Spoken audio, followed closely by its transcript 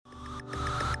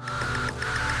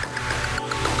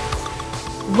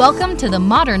Welcome to the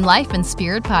Modern Life and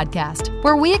Spirit Podcast,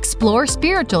 where we explore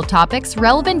spiritual topics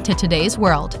relevant to today's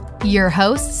world. Your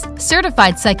hosts,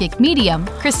 certified psychic medium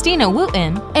Christina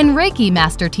Wooten and Reiki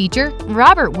master teacher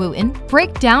Robert Wooten,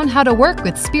 break down how to work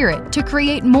with spirit to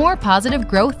create more positive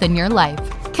growth in your life.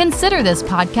 Consider this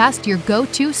podcast your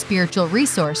go-to spiritual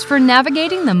resource for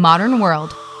navigating the modern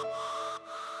world.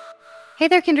 Hey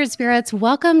there, kindred spirits.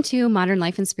 Welcome to Modern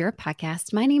Life and Spirit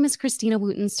Podcast. My name is Christina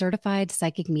Wooten, certified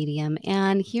psychic medium.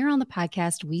 And here on the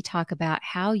podcast, we talk about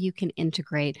how you can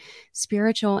integrate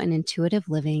spiritual and intuitive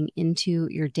living into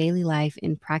your daily life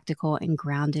in practical and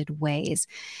grounded ways.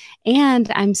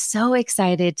 And I'm so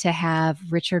excited to have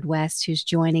Richard West, who's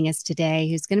joining us today,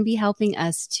 who's going to be helping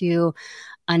us to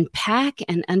unpack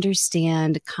and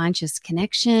understand conscious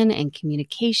connection and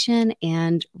communication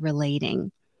and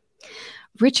relating.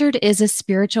 Richard is a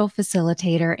spiritual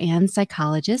facilitator and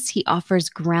psychologist. He offers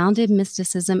grounded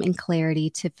mysticism and clarity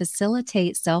to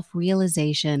facilitate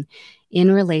self-realization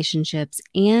in relationships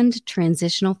and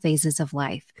transitional phases of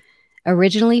life.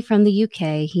 Originally from the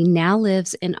UK, he now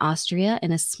lives in Austria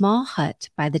in a small hut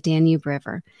by the Danube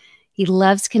River. He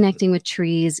loves connecting with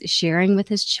trees, sharing with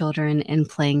his children, and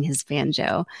playing his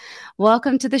banjo.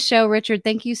 Welcome to the show, Richard.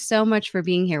 Thank you so much for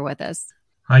being here with us.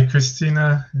 Hi,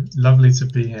 Christina. Lovely to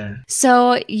be here.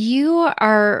 So you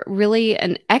are really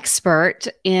an expert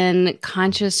in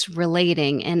conscious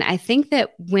relating. And I think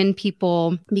that when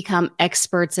people become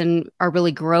experts and are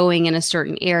really growing in a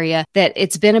certain area, that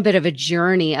it's been a bit of a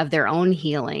journey of their own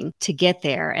healing to get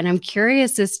there. And I'm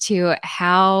curious as to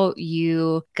how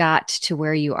you got to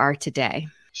where you are today.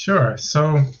 Sure.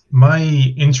 So my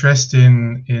interest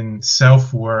in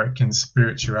self-work and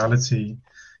spirituality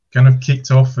kind of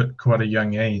kicked off at quite a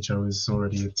young age. I was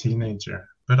already a teenager,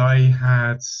 but I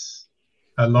had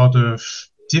a lot of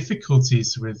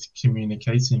difficulties with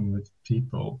communicating with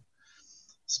people,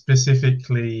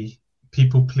 specifically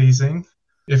people pleasing.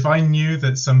 If I knew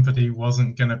that somebody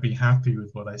wasn't going to be happy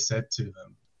with what I said to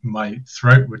them, my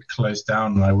throat would close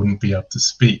down and I wouldn't be able to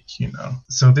speak,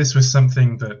 So this was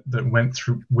something that went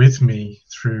through with me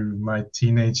through my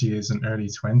teenage years and early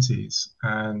 20s.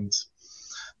 And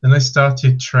then I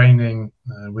started training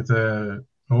with an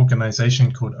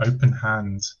organization called Open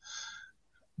Hand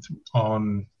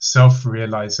on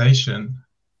self-realization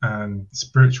and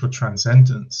spiritual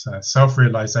transcendence.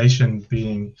 Self-realization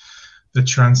being the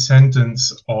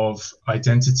transcendence of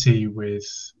identity with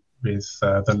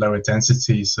the lower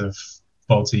densities of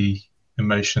body,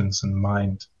 emotions, and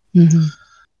mind. Mm-hmm.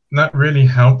 And that really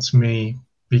helped me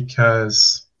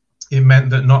because it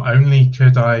meant that not only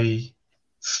could I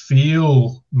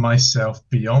feel myself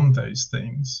beyond those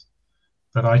things,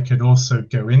 but I could also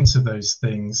go into those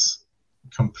things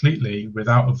completely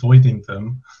without avoiding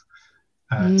them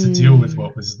to deal with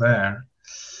what was there.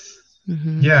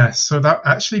 Mm-hmm. Yeah, so that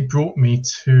actually brought me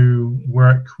to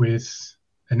work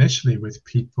initially with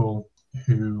people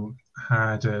who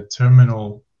had a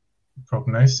terminal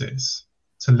prognosis,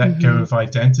 to let go of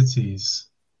identities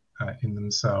in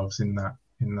themselves in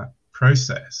that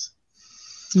process.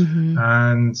 Mm-hmm.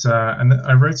 And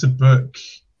I wrote a book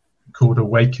called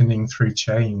Awakening Through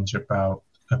Change about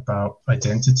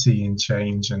identity and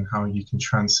change and how you can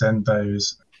transcend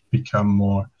those, become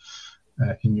more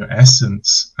in your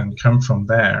essence and come from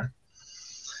there.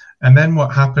 And then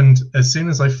what happened, as soon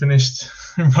as I finished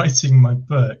writing my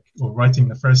book, or writing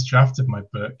the first draft of my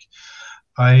book,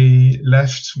 I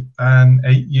left an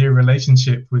 8-year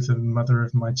relationship with the mother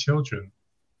of my children.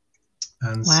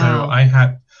 And wow. So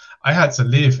I had to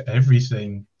live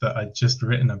everything that I'd just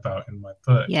written about in my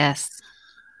book. Yes.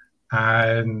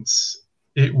 And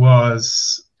it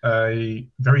was a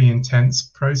very intense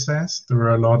process. There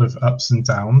were a lot of ups and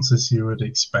downs, as you would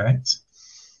expect.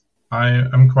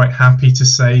 I'm quite happy to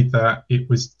say that it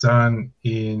was done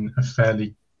in a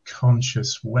fairly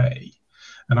conscious way.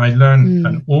 And I learned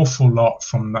an awful lot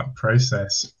from that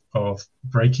process of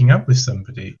breaking up with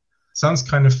somebody. Sounds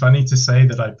kind of funny to say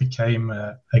that I became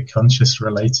a conscious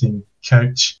relating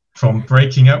coach from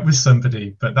breaking up with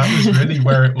somebody, but that was really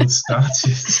where it all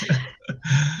started.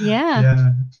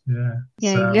 Yeah.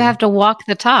 So, you have to walk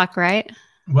the talk, right?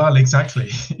 Well,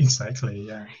 exactly,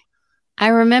 yeah. I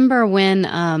remember when,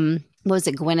 was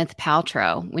it Gwyneth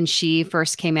Paltrow, when she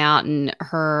first came out and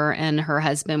her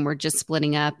husband were just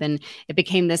splitting up, and it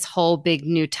became this whole big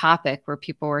new topic where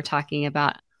people were talking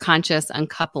about conscious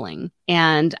uncoupling.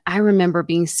 And I remember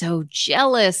being so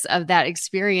jealous of that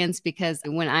experience because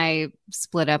when I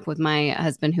split up with my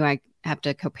husband, who I have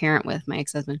to co-parent with, my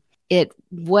ex-husband, it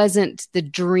wasn't the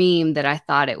dream that I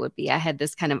thought it would be. I had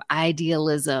this kind of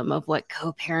idealism of what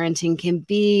co-parenting can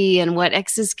be and what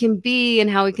exes can be and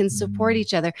how we can support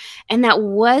each other. And that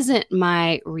wasn't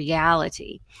my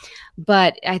reality.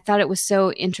 But I thought it was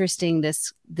so interesting,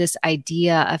 this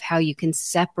idea of how you can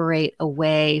separate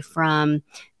away from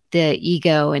the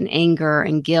ego and anger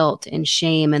and guilt and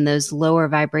shame and those lower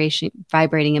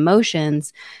vibrating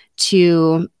emotions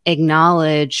to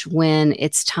acknowledge when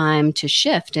it's time to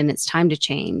shift and it's time to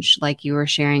change, like you were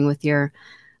sharing with your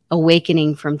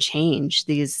awakening from change.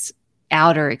 These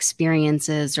outer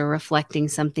experiences are reflecting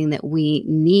something that we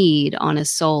need on a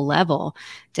soul level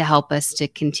to help us to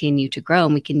continue to grow.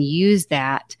 And we can use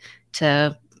that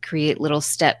to create little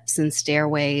steps and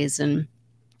stairways and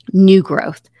new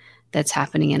growth that's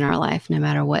happening in our life, no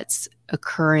matter what's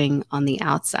occurring on the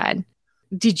outside.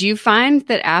 Did you find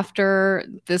that after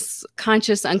this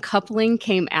conscious uncoupling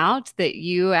came out that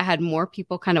you had more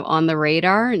people kind of on the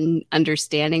radar and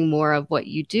understanding more of what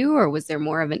you do, or was there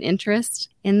more of an interest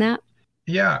in that?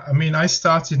 Yeah, I mean, I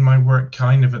started my work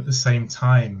kind of at the same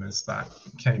time as that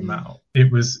came out. It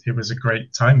was a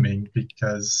great timing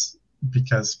because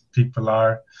people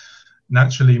are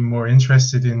naturally more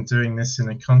interested in doing this in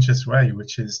a conscious way,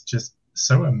 which is just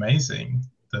so amazing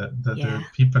that there are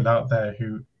people out there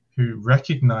who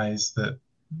recognize that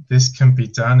this can be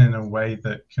done in a way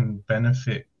that can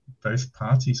benefit both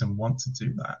parties and want to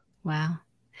do that. Wow.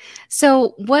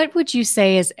 So what would you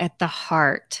say is at the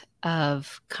heart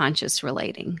of conscious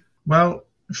relating? Well,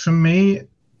 for me,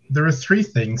 there are three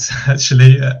things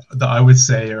actually that I would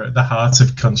say are at the heart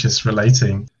of conscious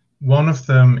relating. One of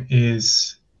them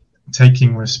is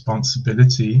taking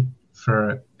responsibility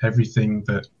for everything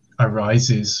that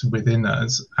arises within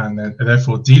us, and then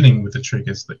therefore dealing with the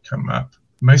triggers that come up.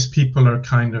 Most people are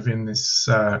kind of in this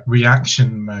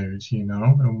reaction mode,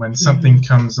 and when something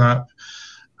comes up,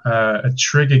 a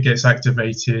trigger gets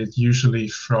activated, usually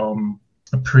from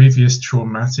a previous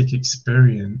traumatic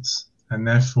experience, and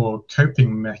therefore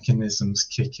coping mechanisms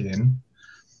kick in,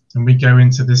 and we go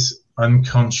into this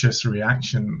unconscious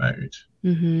reaction mode,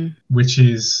 which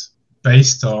is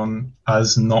based on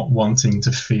us not wanting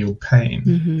to feel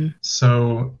pain.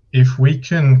 So if we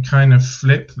can kind of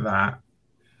flip that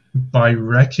by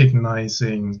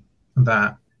recognizing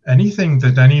that anything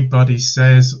that anybody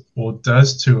says or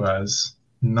does to us,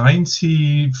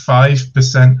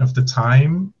 95% of the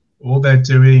time, all they're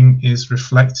doing is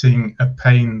reflecting a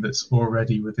pain that's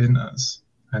already within us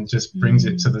and just brings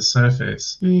it to the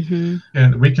surface.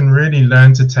 And we can really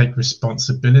learn to take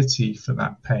responsibility for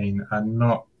that pain and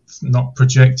not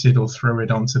project it or throw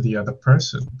it onto the other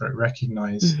person, but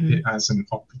recognize it as an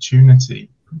opportunity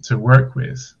to work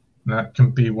with. And that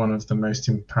can be one of the most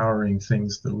empowering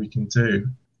things that we can do.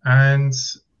 And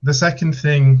the second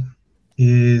thing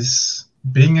is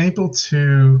being able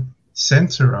to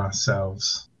center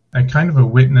ourselves, a kind of a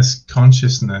witness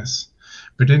consciousness,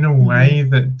 but in a way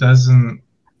that doesn't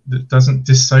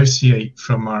dissociate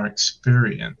from our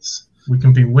experience. We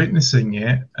can be witnessing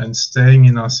it and staying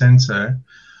in our center,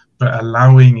 but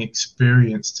allowing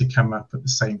experience to come up at the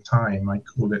same time. I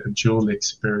call it a dual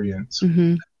experience.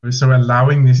 So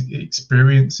allowing this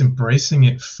experience, embracing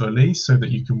it fully so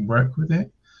that you can work with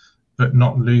it, but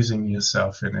not losing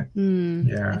yourself in it.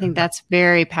 I think that's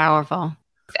very powerful.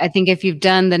 I think if you've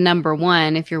done the number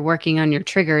one, if you're working on your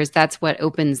triggers, that's what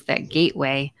opens that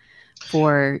gateway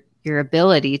for your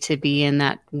ability to be in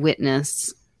that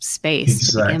witness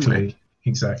space.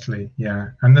 Exactly.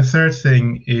 Yeah. And the third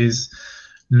thing is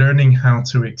learning how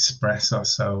to express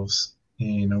ourselves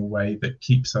in a way that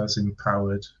keeps us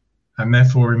empowered and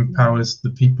therefore empowers the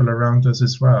people around us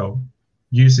as well,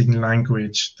 using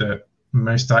language that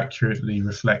most accurately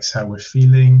reflects how we're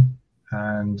feeling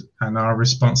and our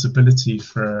responsibility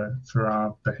for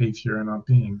our behavior and our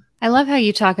being. I love how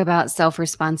you talk about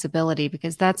self-responsibility,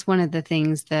 because that's one of the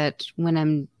things that when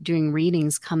I'm doing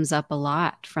readings comes up a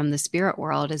lot from the spirit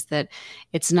world, is that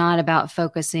it's not about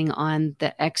focusing on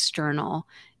the external.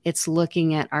 It's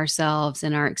looking at ourselves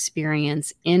and our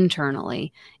experience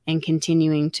internally and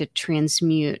continuing to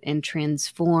transmute and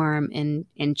transform and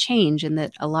change. And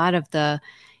that a lot of the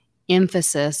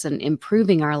emphasis and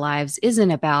improving our lives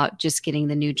isn't about just getting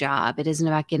the new job. It isn't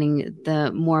about getting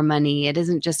the more money. It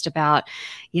isn't just about,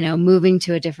 moving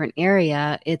to a different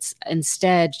area. It's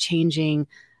instead changing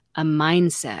a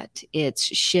mindset. It's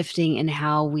shifting in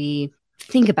how we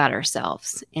think about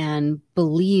ourselves and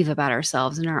believe about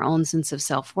ourselves and our own sense of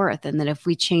self-worth. And that if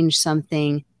we change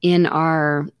something in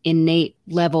our innate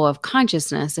level of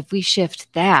consciousness, if we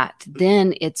shift that,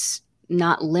 then it's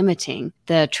not limiting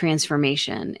the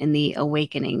transformation and the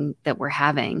awakening that we're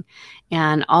having.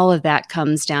 And all of that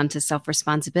comes down to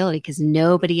self-responsibility, because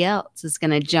nobody else is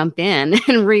going to jump in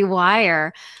and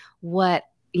rewire what,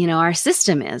 our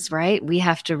system is, right? We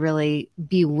have to really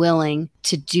be willing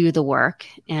to do the work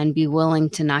and be willing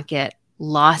to not get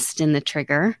lost in the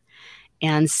trigger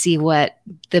and see what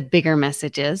the bigger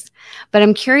message is. But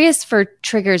I'm curious for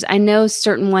triggers. I know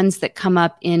certain ones that come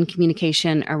up in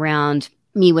communication around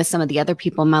me with some of the other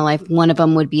people in my life. One of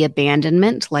them would be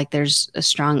abandonment. Like there's a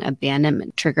strong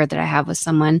abandonment trigger that I have with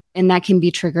someone. And that can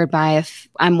be triggered by if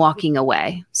I'm walking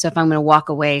away. So if I'm going to walk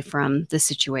away from the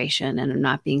situation and I'm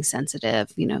not being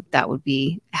sensitive, that would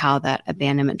be how that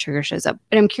abandonment trigger shows up.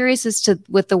 But I'm curious as to,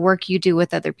 with the work you do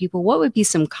with other people, what would be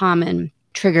some common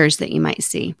triggers that you might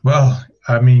see? Well,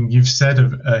 you've said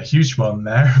a huge one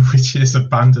there, which is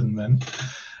abandonment.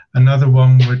 Another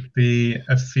one would be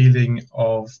a feeling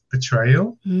of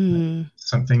betrayal,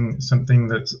 something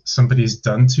that somebody's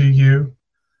done to you.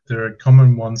 There are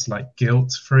common ones like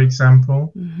guilt, for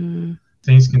example. Mm-hmm.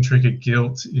 Things can trigger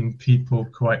guilt in people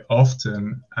quite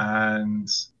often,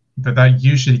 but that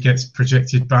usually gets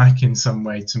projected back in some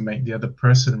way to make the other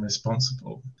person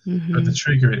responsible. Mm-hmm. But the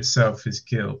trigger itself is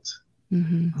guilt.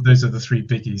 Mm-hmm. Those are the three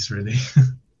biggies, really.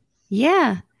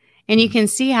 Yeah. And you can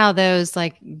see how those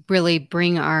really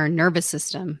bring our nervous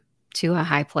system to a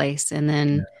high place. And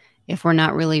then if we're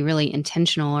not really, really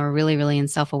intentional or really, really in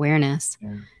self-awareness,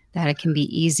 that it can be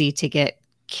easy to get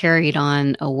carried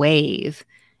on a wave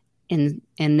and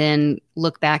then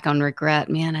look back on regret.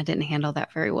 Man, I didn't handle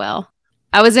that very well.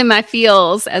 I was in my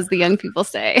feels, as the young people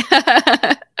say.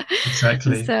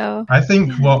 Exactly. So I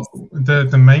think what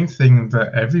the main thing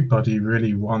that everybody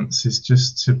really wants is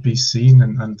just to be seen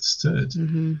and understood.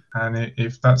 Mm-hmm. And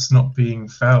if that's not being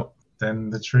felt, then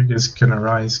the triggers can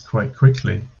arise quite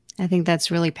quickly. I think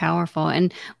that's really powerful.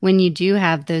 And when you do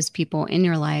have those people in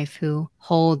your life who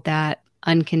hold that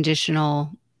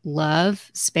unconditional love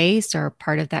space or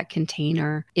part of that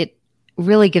container, it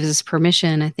really gives us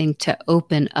permission, I think, to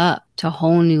open up to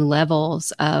whole new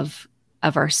levels of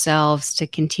ourselves, to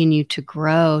continue to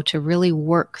grow, to really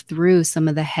work through some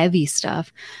of the heavy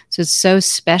stuff. So it's so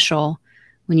special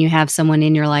when you have someone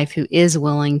in your life who is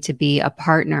willing to be a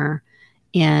partner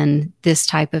in this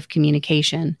type of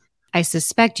communication. I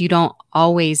suspect you don't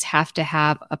always have to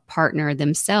have a partner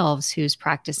themselves who's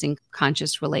practicing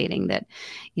conscious relating. That,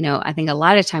 I think a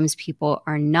lot of times people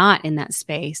are not in that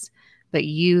space, but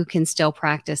you can still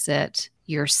practice it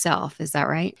yourself. Is that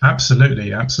right?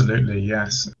 Absolutely. Absolutely.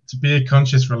 Yes. To be a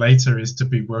conscious relator is to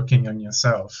be working on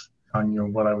yourself, on your,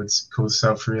 what I would call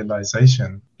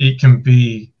self-realization. It can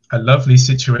be a lovely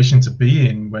situation to be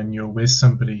in when you're with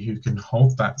somebody who can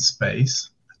hold that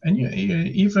space. And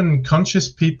even conscious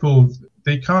people,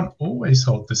 they can't always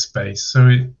hold the space. So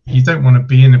you don't want to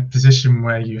be in a position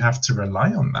where you have to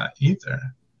rely on that either.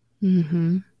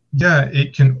 Mm-hmm. Yeah,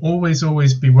 it can always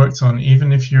be worked on,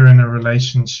 even if you're in a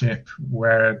relationship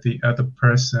where the other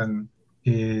person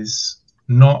is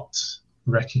not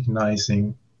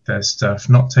recognizing their stuff,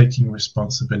 not taking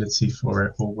responsibility for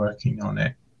it or working on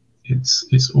it.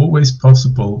 It's always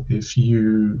possible if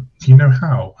you know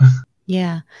how.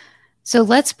 Yeah. So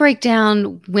let's break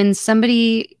down when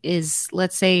somebody is,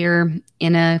 let's say you're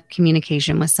in a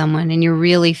communication with someone and you're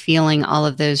really feeling all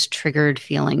of those triggered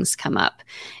feelings come up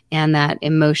and that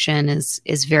emotion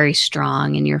is very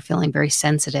strong and you're feeling very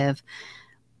sensitive.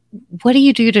 What do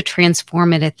you do to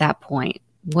transform it at that point?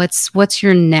 What's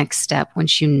your next step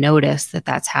once you notice that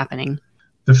that's happening?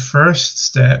 The first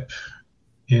step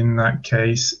in that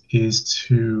case is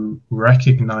to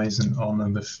recognize and honor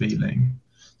the feeling.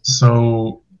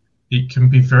 So it can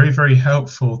be very, very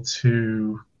helpful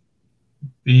to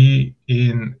be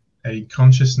in a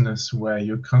consciousness where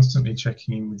you're constantly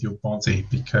checking in with your body,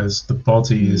 because the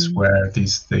body is where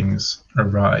these things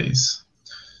arise.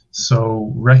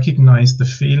 So recognize the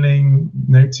feeling,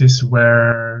 notice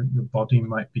where your body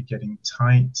might be getting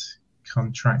tight,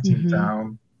 contracting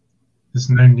down. There's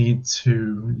no need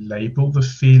to label the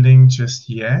feeling just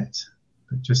yet,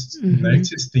 but just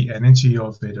notice the energy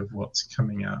of it, of what's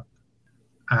coming up.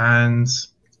 And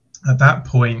at that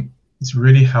point, it's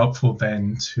really helpful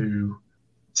then to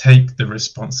take the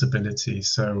responsibility.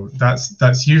 So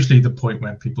that's usually the point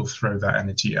when people throw that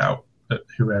energy out at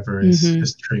whoever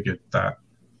has triggered that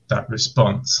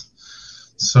response.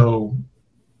 So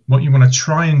what you want to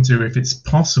try and do, if it's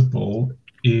possible,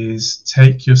 is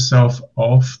take yourself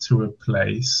off to a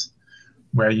place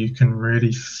where you can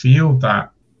really feel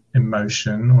that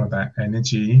emotion or that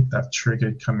energy, that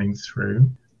trigger coming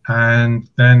through, and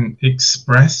then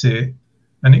express it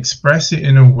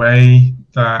in a way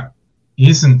that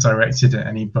isn't directed at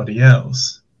anybody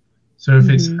else. So if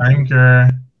it's anger,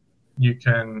 you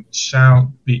can shout,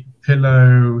 beat the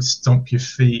pillow, stomp your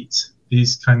feet,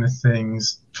 these kind of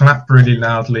things, clap really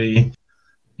loudly.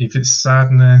 If it's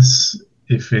sadness,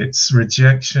 if it's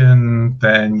rejection,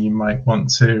 then you might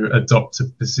want to adopt a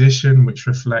position which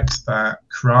reflects that.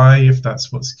 Cry if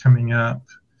that's what's coming up.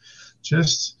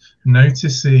 Just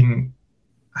noticing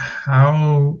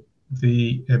how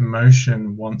the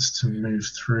emotion wants to move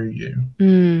through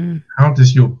you. How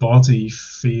does your body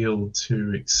feel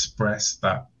to express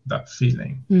that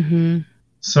feeling?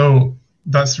 So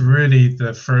that's really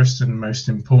the first and most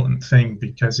important thing,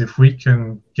 because if we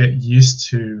can get used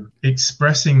to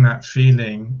expressing that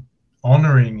feeling,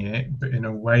 honoring it, but in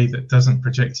a way that doesn't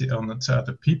project it onto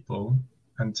other people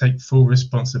and take full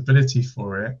responsibility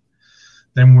for it,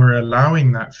 then we're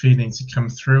allowing that feeling to come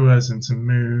through us and to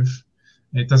move.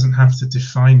 It doesn't have to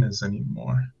define us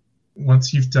anymore.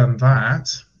 Once you've done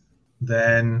that,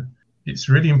 then it's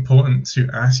really important to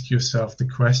ask yourself the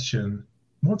question,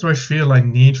 what do I feel I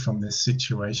need from this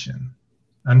situation?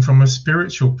 And from a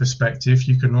spiritual perspective,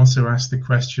 you can also ask the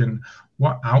question,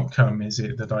 what outcome is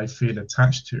it that I feel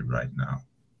attached to right now?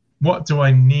 What do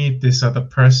I need this other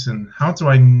person? How do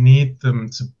I need them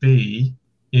to be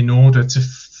in order to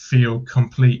feel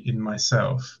complete in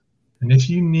myself? And if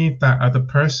you need that other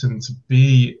person to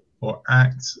be or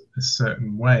act a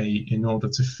certain way in order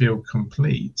to feel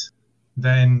complete,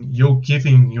 then you're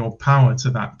giving your power to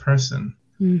that person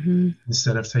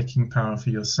instead of taking power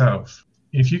for yourself.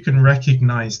 If you can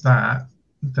recognize that,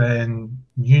 then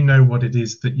you know what it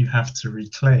is that you have to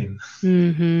reclaim.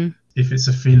 If it's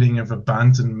a feeling of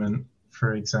abandonment,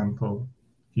 for example,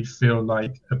 you feel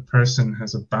like a person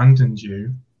has abandoned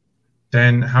you,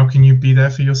 then how can you be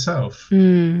there for yourself?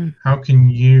 How can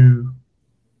you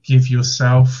give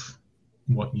yourself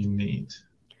what you need?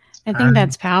 I think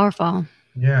that's powerful.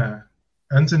 Yeah.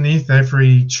 Underneath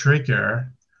every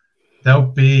trigger, there'll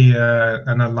be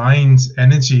an aligned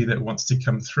energy that wants to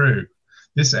come through.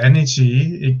 This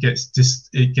energy, it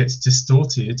gets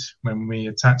distorted when we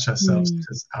attach ourselves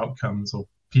to outcomes or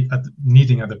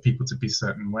needing other people to be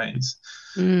certain ways.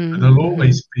 But there'll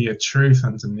always be a truth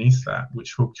underneath that,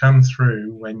 which will come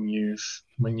through when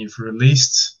you've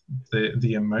released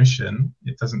the emotion.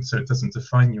 It doesn't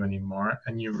define you anymore,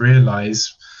 and you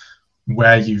realize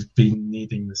where you've been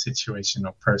needing the situation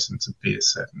or person to be a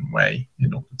certain way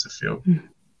in order to feel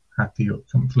happy or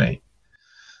complete.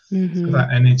 So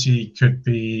that energy could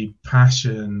be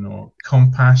passion or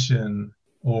compassion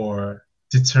or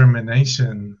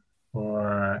determination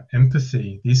or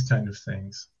empathy, these kind of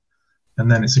things. And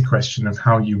then it's a question of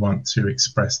how you want to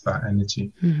express that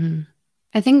energy.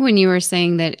 I think when you were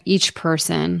saying that each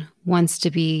person wants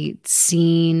to be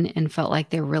seen and felt like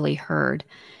they're really heard,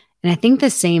 and I think the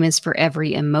same is for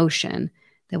every emotion,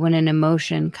 that when an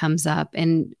emotion comes up,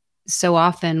 and so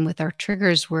often with our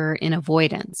triggers, we're in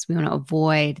avoidance. We want to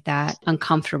avoid that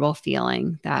uncomfortable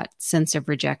feeling, that sense of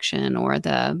rejection or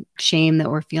the shame that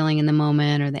we're feeling in the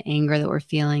moment or the anger that we're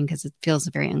feeling because it feels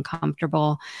very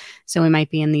uncomfortable. So we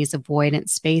might be in these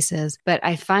avoidance spaces. But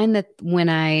I find that when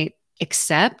I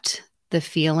accept the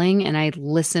feeling and I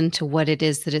listen to what it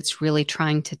is that it's really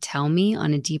trying to tell me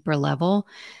on a deeper level,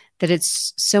 that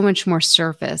it's so much more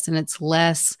surface and it's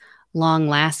less long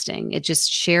lasting. It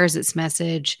just shares its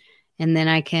message and then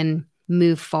I can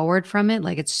move forward from it.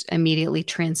 Like it's immediately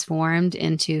transformed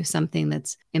into something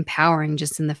that's empowering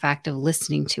just in the fact of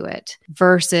listening to it,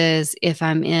 versus if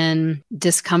I'm in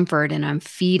discomfort and I'm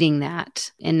feeding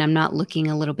that and I'm not looking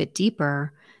a little bit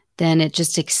deeper, then it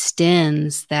just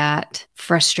extends that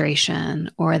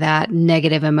frustration or that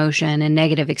negative emotion and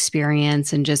negative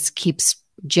experience and just keeps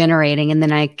generating. And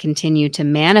then I continue to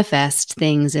manifest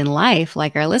things in life,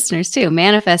 like our listeners too,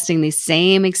 manifesting these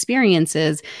same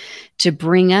experiences to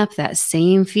bring up that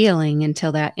same feeling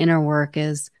until that inner work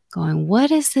is going,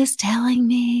 what is this telling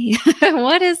me?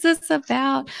 What is this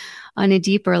about on a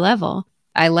deeper level?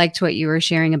 I liked what you were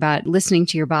sharing about listening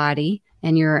to your body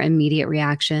and your immediate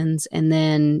reactions, and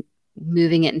then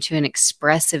moving it into an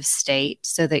expressive state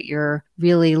so that you're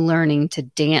really learning to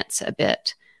dance a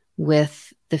bit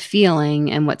with the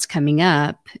feeling and what's coming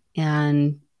up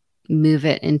and move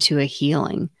it into a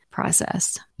healing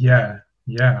process. Yeah.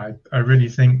 I really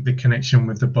think the connection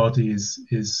with the body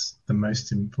is the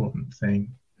most important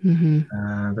thing.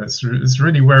 That's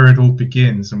really where it all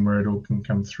begins and where it all can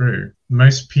come through.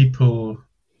 Most people,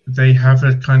 they have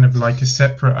a kind of like a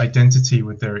separate identity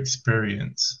with their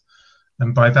experience.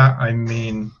 And by that, I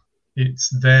mean, it's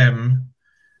them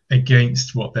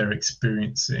against what they're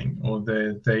experiencing, or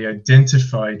they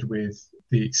identified with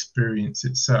the experience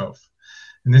itself.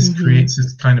 And this creates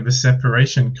this kind of a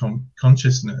separation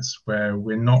consciousness where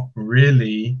we're not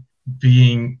really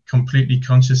being completely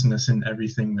consciousness in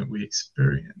everything that we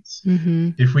experience.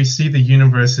 If we see the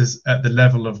universe as at the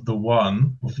level of the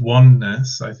one, of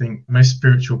oneness, I think most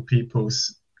spiritual people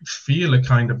feel a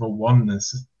kind of a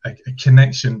oneness, a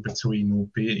connection between all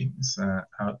beings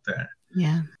out there.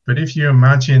 Yeah. But if you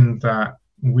imagine that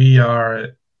we are,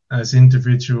 as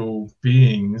individual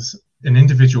beings, an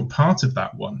individual part of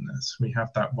that oneness, we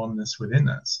have that oneness within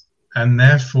us. And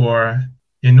therefore,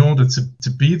 in order to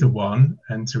be the one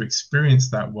and to experience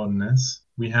that oneness,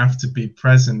 we have to be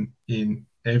present in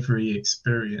every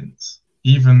experience,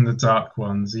 even the dark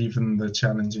ones, even the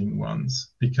challenging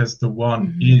ones, because the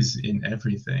one is in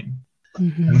everything.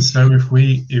 And so if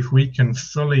we can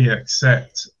fully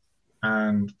accept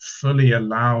and fully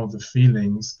allow the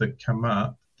feelings that come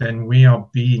up, then we are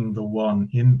being the one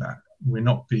in that. We're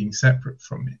not being separate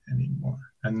from it anymore.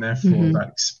 And therefore that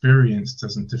experience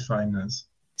doesn't define us.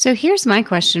 So here's my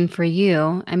question for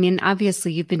you. I mean,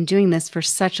 obviously, you've been doing this for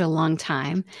such a long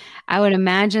time. I would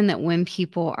imagine that when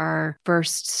people are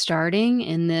first starting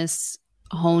in this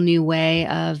whole new way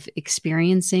of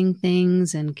experiencing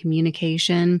things and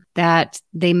communication, that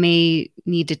they may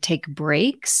need to take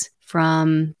breaks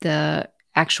from the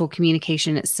actual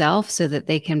communication itself so that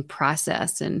they can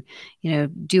process and,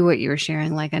 do what you were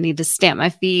sharing. Like, I need to stamp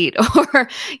my feet or,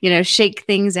 shake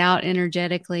things out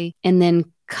energetically and then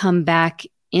come back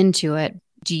into it.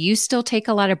 Do you still take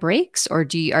a lot of breaks, or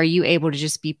are you able to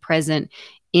just be present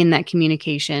in that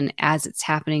communication as it's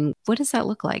happening? What does that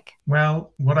look like?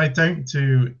 Well, what I don't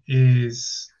do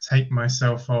is take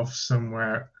myself off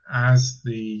somewhere as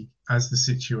the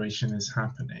situation is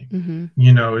happening.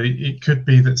 It could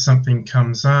be that something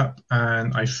comes up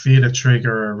and I feel a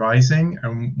trigger arising,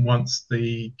 and once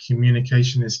the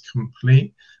communication is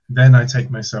complete, then I take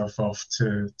myself off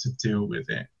to deal with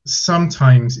it.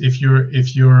 Sometimes if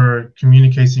you're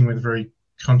communicating with a very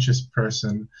conscious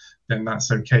person, then that's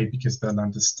okay because they'll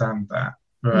understand that.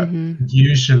 But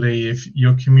usually if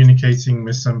you're communicating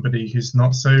with somebody who's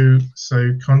not so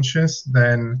conscious,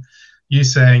 then you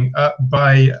saying,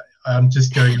 bye, I'm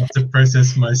just going off to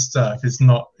process my stuff is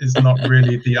not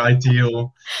really the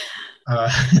ideal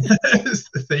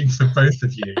thing for both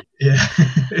of you. Yeah.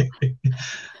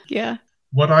 Yeah.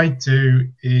 What I do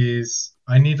is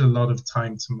I need a lot of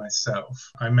time to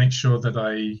myself. I make sure that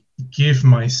I give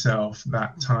myself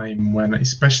that time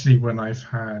especially when I've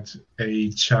had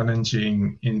a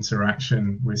challenging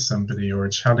interaction with somebody or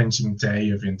a challenging day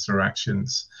of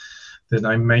interactions, that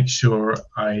I make sure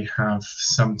I have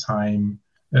some time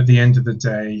at the end of the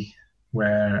day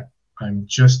where I'm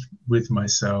just with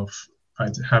myself. I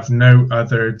have no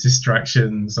other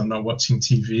distractions. I'm not watching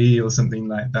TV or something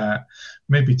like that.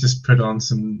 Maybe just put on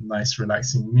some nice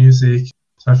relaxing music.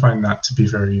 So I find that to be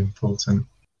very important.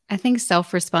 I think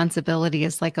self-responsibility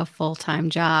is like a full-time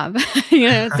job.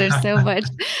 There's so much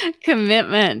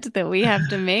commitment that we have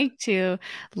to make to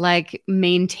like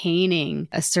maintaining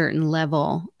a certain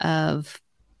level of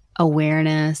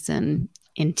awareness and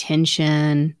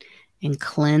intention and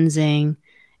cleansing.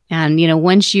 And,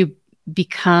 once you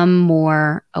become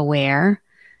more aware,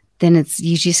 then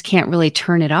you just can't really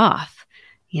turn it off.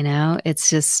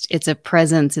 It's a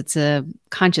presence, it's a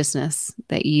consciousness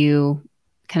that you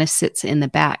kind of sits in the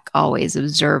back, always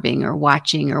observing or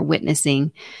watching or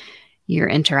witnessing your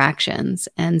interactions.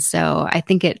 And so I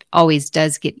think it always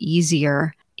does get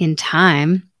easier in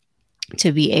time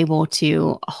to be able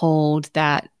to hold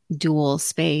that dual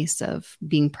space of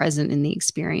being present in the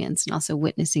experience and also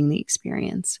witnessing the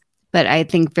experience. But I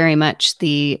think very much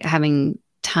the having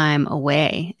time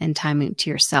away and time to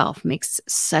yourself makes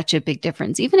such a big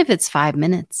difference, even if it's 5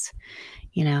 minutes.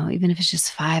 Even if it's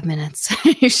just 5 minutes,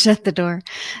 you shut the door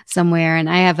somewhere. And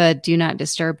I have a do not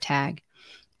disturb tag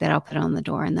that I'll put on the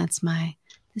door. And that's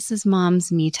this is mom's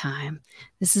me time.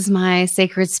 This is my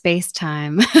sacred space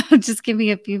time. Just give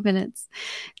me a few minutes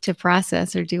to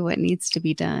process or do what needs to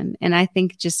be done. And I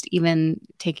think just even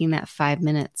taking that 5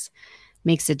 minutes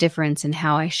makes a difference in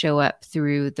how I show up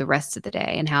through the rest of the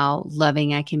day and how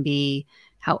loving I can be,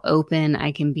 how open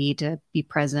I can be to be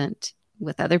present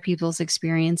with other people's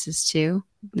experiences too.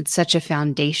 It's such a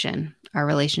foundation, our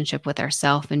relationship with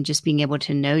ourselves, and just being able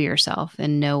to know yourself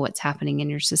and know what's happening in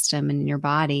your system and in your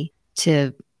body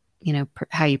to,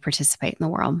 how you participate in the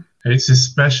world. It's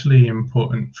especially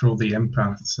important for all the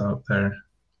empaths out there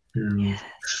who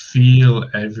feel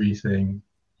everything,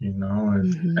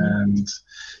 and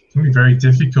it can be very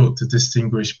difficult to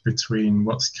distinguish between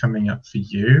what's coming up for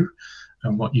you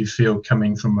and what you feel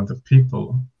coming from other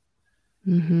people.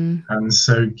 And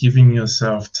so giving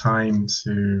yourself time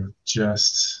to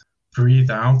just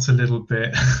breathe out a little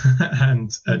bit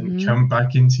and come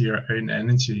back into your own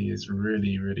energy is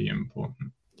really, really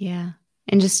important. Yeah.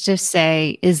 And just to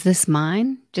say, is this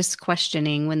mine? Just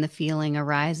questioning when the feeling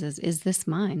arises, is this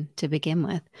mine to begin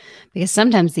with? Because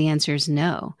sometimes the answer is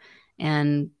no.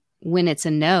 And when it's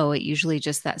a no, it usually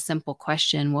just that simple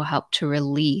question will help to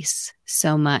release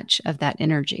so much of that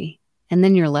energy. And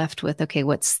then you're left with, okay,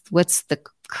 what's the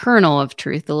kernel of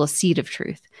truth, the little seed of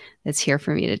truth that's here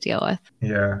for me to deal with?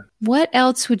 Yeah. What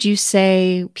else would you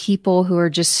say people who are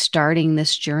just starting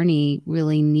this journey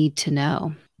really need to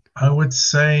know? I would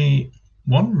say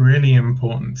one really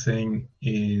important thing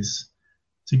is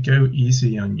to go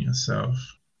easy on yourself,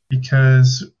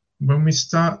 because when we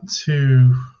start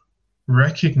to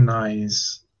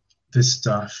recognize this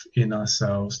stuff in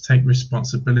ourselves, take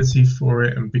responsibility for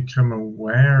it, and become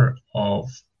aware of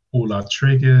all our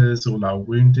triggers, all our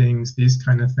woundings, these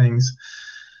kind of things,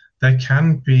 there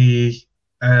can be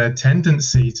a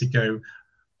tendency to go,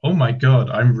 oh my God,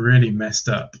 I'm really messed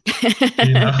up.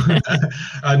 You know,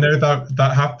 I know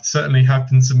that certainly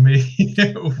happened to me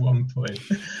at one point.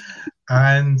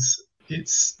 And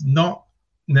it's not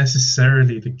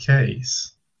necessarily the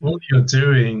case. All you're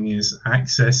doing is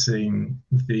accessing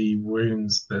the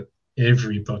wounds that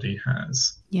everybody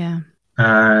has. Yeah.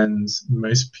 And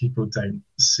most people don't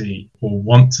see or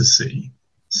want to see.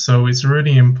 So it's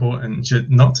really important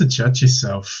not to judge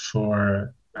yourself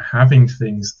for having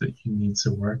things that you need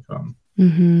to work on.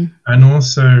 Mm-hmm. And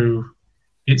also,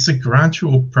 it's a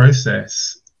gradual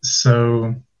process.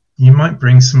 So you might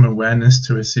bring some awareness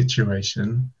to a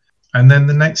situation, and then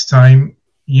the next time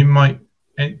you might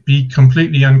be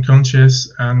completely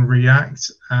unconscious and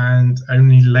react, and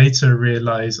only later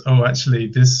realize, oh, actually,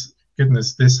 this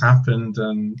happened,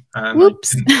 and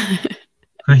whoops.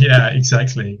 Yeah,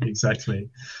 exactly.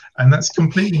 And that's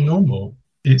completely normal.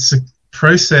 It's a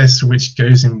process which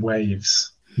goes in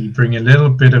waves. You bring a little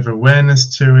bit of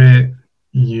awareness to it,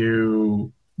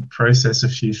 you process a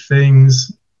few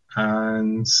things,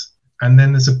 and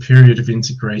then there's a period of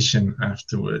integration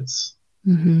afterwards.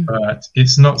 Mm-hmm. But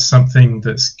it's not something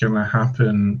that's going to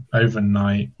happen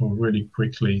overnight or really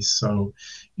quickly. So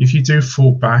if you do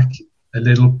fall back a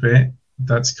little bit,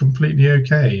 that's completely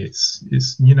okay. It's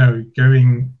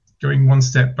going one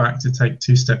step back to take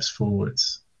two steps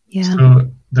forwards. Yeah.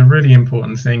 So the really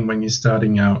important thing when you're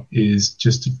starting out is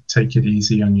just to take it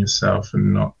easy on yourself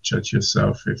and not judge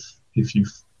yourself if you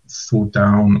fall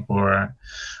down or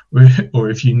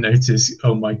if you notice,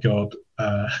 oh my God,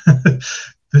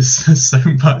 there's so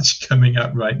much coming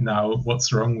up right now.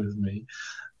 What's wrong with me?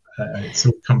 It's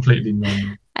all completely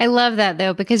normal. I love that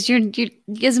though, because you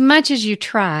as much as you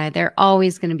try, there are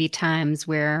always going to be times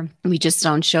where we just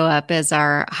don't show up as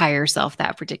our higher self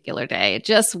that particular day. It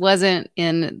just wasn't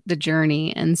in the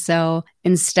journey. And so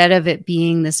instead of it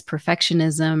being this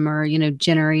perfectionism or,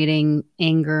 generating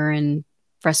anger and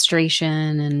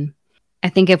frustration, and I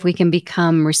think if we can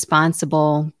become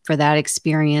responsible for that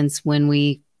experience when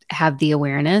we have the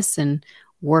awareness and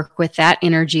work with that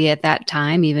energy at that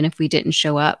time, even if we didn't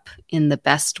show up in the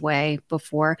best way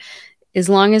before, as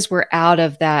long as we're out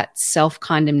of that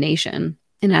self-condemnation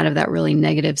and out of that really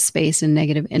negative space and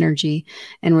negative energy,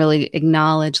 and really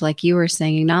acknowledge, like you were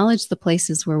saying, acknowledge the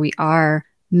places where we are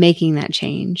making that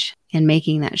change and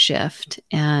making that shift,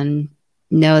 and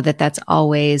know that that's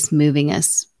always moving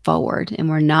us forward, and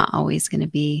we're not always going to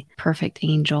be perfect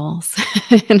angels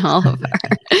in all of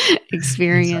our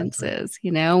experiences.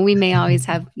 Exactly. We may always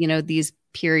have, these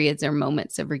periods or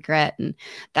moments of regret. And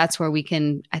that's where we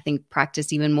can, I think,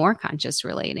 practice even more conscious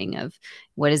relating of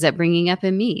what is that bringing up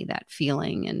in me, that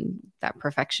feeling and that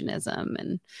perfectionism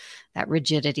and that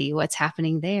rigidity, what's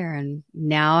happening there. And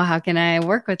now how can I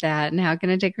work with that? And how can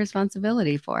I take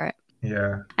responsibility for it?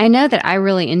 Yeah. I know that I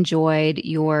really enjoyed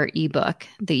your ebook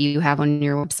that you have on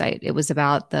your website. It was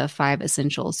about the 5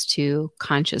 essentials to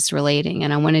conscious relating.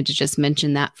 And I wanted to just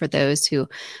mention that for those who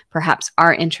perhaps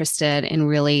are interested in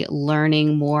really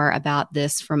learning more about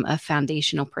this from a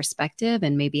foundational perspective,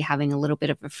 and maybe having a little bit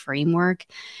of a framework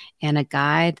and a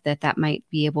guide that might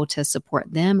be able to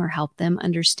support them or help them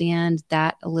understand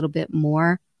that a little bit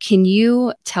more. Can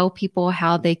you tell people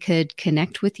how they could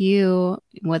connect with you,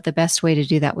 what the best way to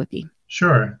do that would be?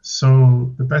 Sure.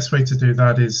 So the best way to do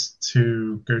that is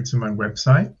to go to my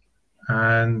website,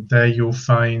 and there you'll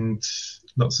find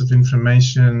lots of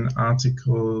information,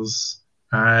 articles,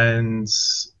 and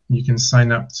you can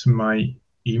sign up to my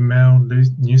email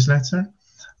newsletter.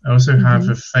 I also have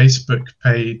a Facebook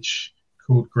page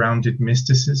called Grounded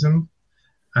Mysticism,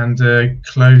 and a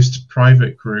closed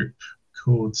private group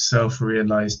called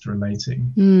Self-Realized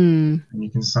Relating. And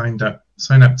you can sign up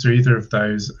sign up to either of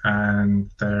those, and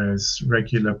there's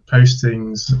regular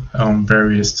postings on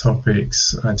various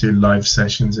topics. I do live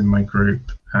sessions in my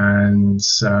group, and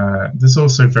there's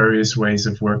also various ways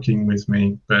of working with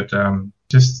me. But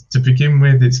just to begin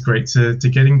with, it's great to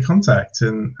get in contact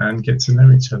and get to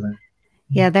know each other.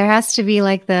 Yeah, there has to be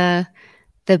like the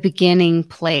beginning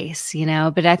place,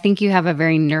 but I think you have a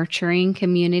very nurturing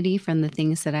community from the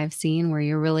things that I've seen, where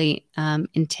you're really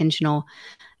intentional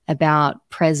about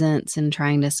presence and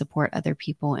trying to support other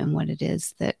people in what it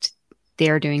is that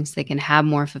they're doing so they can have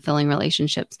more fulfilling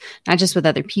relationships, not just with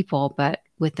other people, but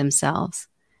with themselves.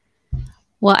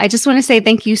 Well, I just want to say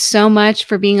thank you so much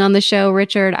for being on the show,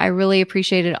 Richard. I really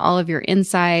appreciated all of your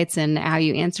insights and how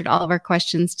you answered all of our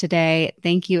questions today.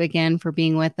 Thank you again for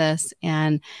being with us,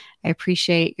 and I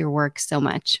appreciate your work so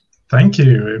much. Thank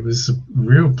you. It was a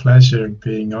real pleasure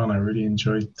being on. I really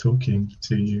enjoyed talking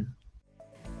to you.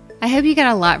 I hope you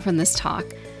got a lot from this talk.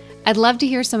 I'd love to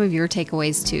hear some of your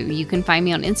takeaways too. You can find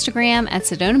me on Instagram at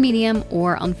Sedona Medium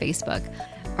or on Facebook.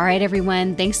 All right,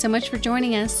 everyone. Thanks so much for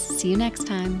joining us. See you next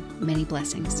time. Many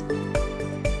blessings.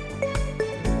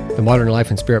 The Modern Life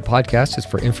and Spirit podcast is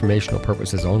for informational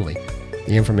purposes only.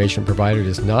 The information provided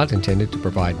is not intended to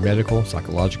provide medical,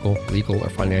 psychological, legal, or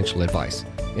financial advice.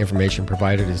 The information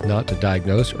provided is not to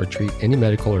diagnose or treat any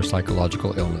medical or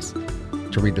psychological illness.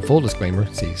 To read the full disclaimer,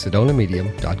 see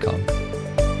SedonaMedium.com.